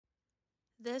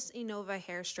This Inova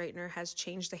hair straightener has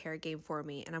changed the hair game for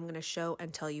me, and I'm going to show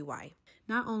and tell you why.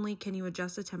 Not only can you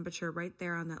adjust the temperature right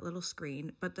there on that little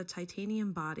screen, but the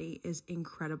titanium body is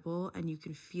incredible and you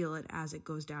can feel it as it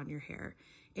goes down your hair.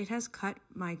 It has cut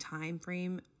my time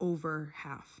frame over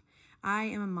half. I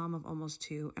am a mom of almost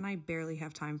 2 and I barely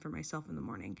have time for myself in the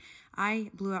morning. I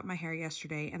blew out my hair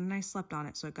yesterday and then I slept on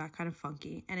it, so it got kind of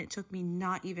funky, and it took me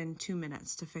not even 2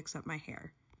 minutes to fix up my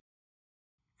hair.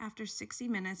 After 60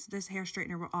 minutes, this hair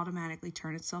straightener will automatically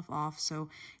turn itself off, so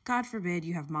God forbid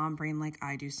you have mom brain like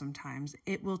I do sometimes.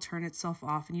 It will turn itself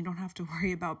off and you don't have to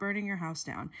worry about burning your house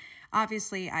down.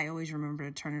 Obviously, I always remember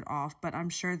to turn it off, but I'm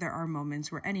sure there are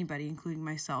moments where anybody, including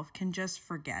myself, can just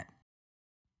forget.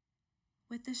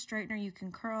 With this straightener, you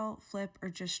can curl, flip, or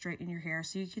just straighten your hair,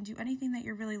 so you can do anything that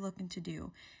you're really looking to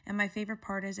do. And my favorite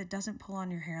part is it doesn't pull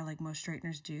on your hair like most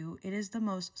straighteners do. It is the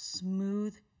most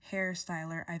smooth hair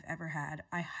styler I've ever had.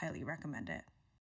 I highly recommend it.